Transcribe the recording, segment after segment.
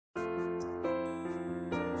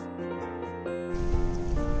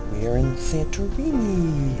We are in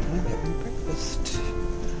Santorini. I'm having breakfast.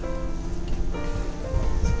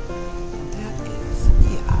 That is,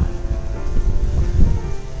 yeah.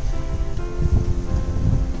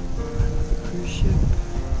 The cruise ship.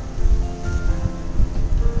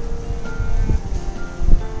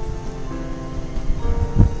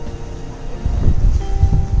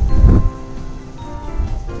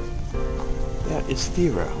 That is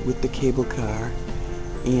Thera with the cable car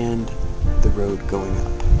and the road going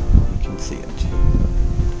up. You can see it.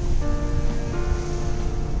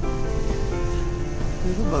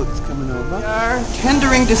 Little boats coming over. We are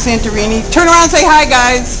tendering to Santorini. Turn around and say hi,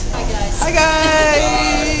 guys. Hi, guys. Hi, guys.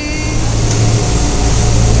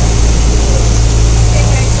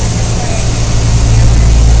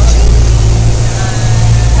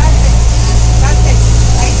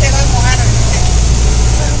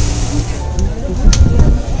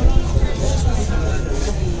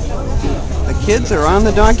 The kids are on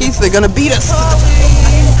the donkeys. They're going to beat us. You're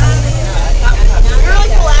like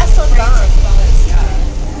the last one gone.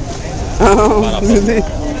 Oh,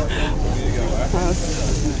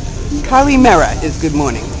 Kali Mera is good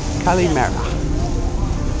morning. Kali Mera.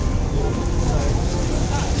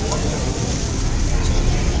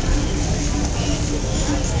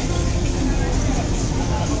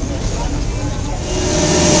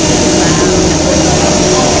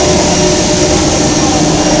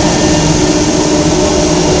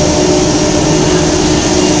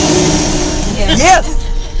 Yes!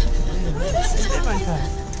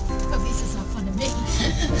 This is not fun to me.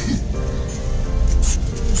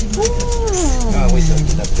 Oh, wait till I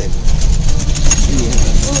get up there.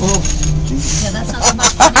 Yeah, that's not so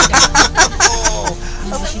much fun either.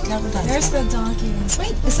 There's the donkey.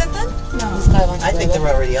 Wait, is that them? No. I think they're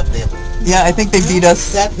already up there. Yeah, I think they beat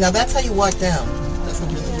us. Now that's how you walk down.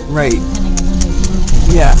 Right.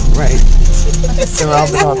 Yeah, right. They're all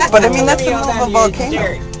the But I mean, that's the move of a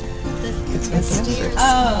volcano.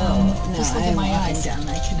 Oh, just look at my eyes. Down.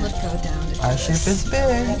 I cannot go down. Our ship is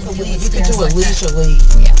big. You could do a leisurely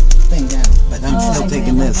thing down, but I'm still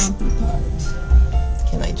taking this.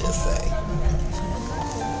 Can I just say?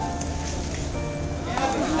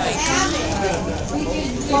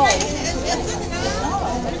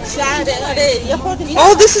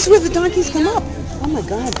 Oh, this is where the donkeys come up. Oh my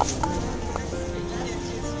God.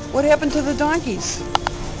 What happened to the donkeys?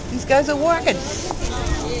 These guys are walking.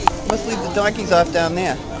 Must leave the donkeys off down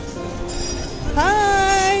there.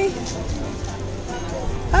 Hi!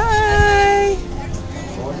 Hi!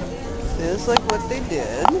 Just like what they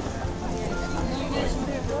did.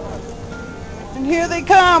 And here they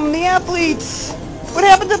come, the athletes! What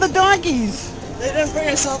happened to the donkeys? They didn't bring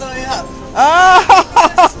us all the way up. Oh!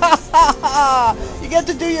 You get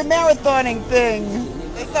to do your marathoning thing.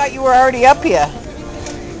 They thought you were already up here.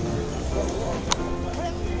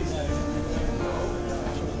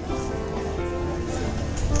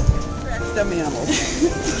 Dumb animals.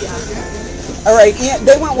 All right, yeah,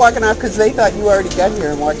 they weren't walking off because they thought you already got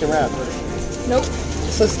here and walked around. Nope.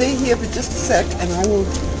 So stay here for just a sec, and I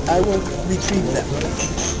will retrieve them.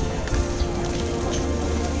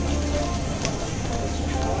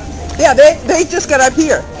 Yeah, they just got up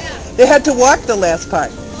here. They had to walk the last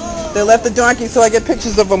part. They left the donkey, so I get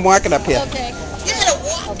pictures of them walking up here. Okay.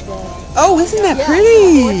 Oh, isn't that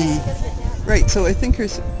pretty? Right. So I think her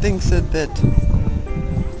thing said that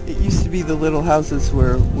it used to be the little houses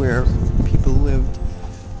where people lived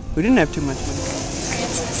who didn't have too much money.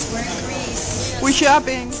 Francis, we're in Greece. We're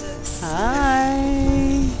shopping.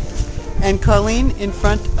 Hi. And Colleen in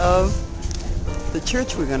front of the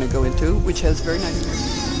church we're going to go into, which has very nice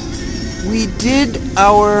rooms. We did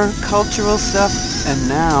our cultural stuff, and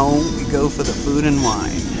now we go for the food and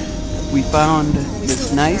wine. We found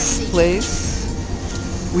this nice place.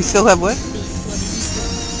 We still have what?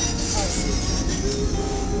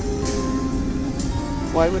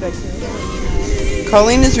 Why would I say that?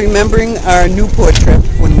 Colleen is remembering our Newport trip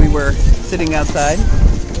when we were sitting outside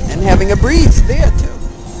and having a breeze there too.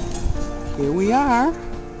 Here we are,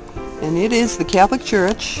 and it is the Catholic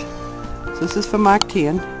Church. So this is for Mark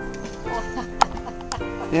Tan.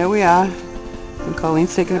 There we are, and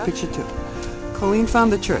Colleen's taking a picture too. Colleen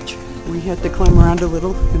found the church. We had to climb around in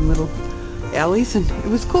little alleys, and it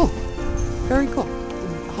was cool. Very cool.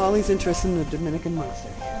 Holly's interested in the Dominican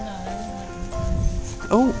monastery.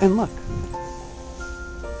 Oh, and look.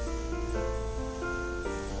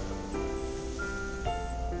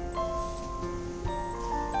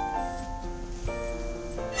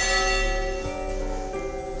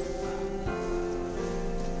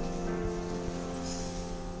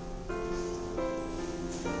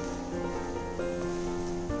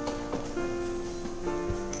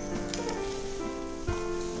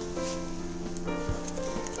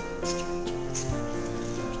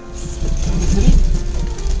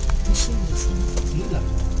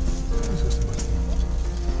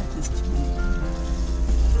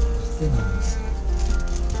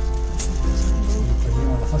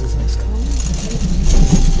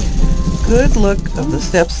 Good look of the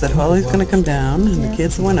steps that Holly's going to come down, and the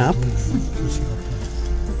kids went up.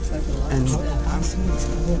 And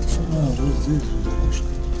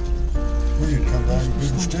you come down, you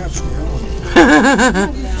did steps,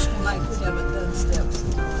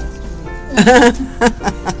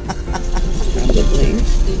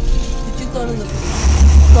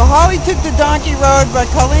 So Holly took the donkey road, but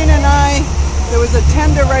Colleen and I, there was a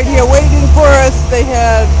tender right here waiting for us. They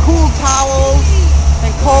had cool towels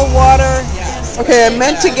and cold water. Okay, I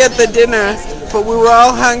meant to get the dinner, but we were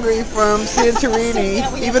all hungry from Santorini,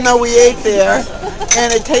 even though we ate there,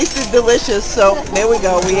 and it tasted delicious, so there we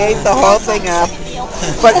go. We ate the whole thing up.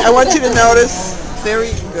 But I want you to notice, they're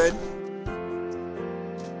eating good.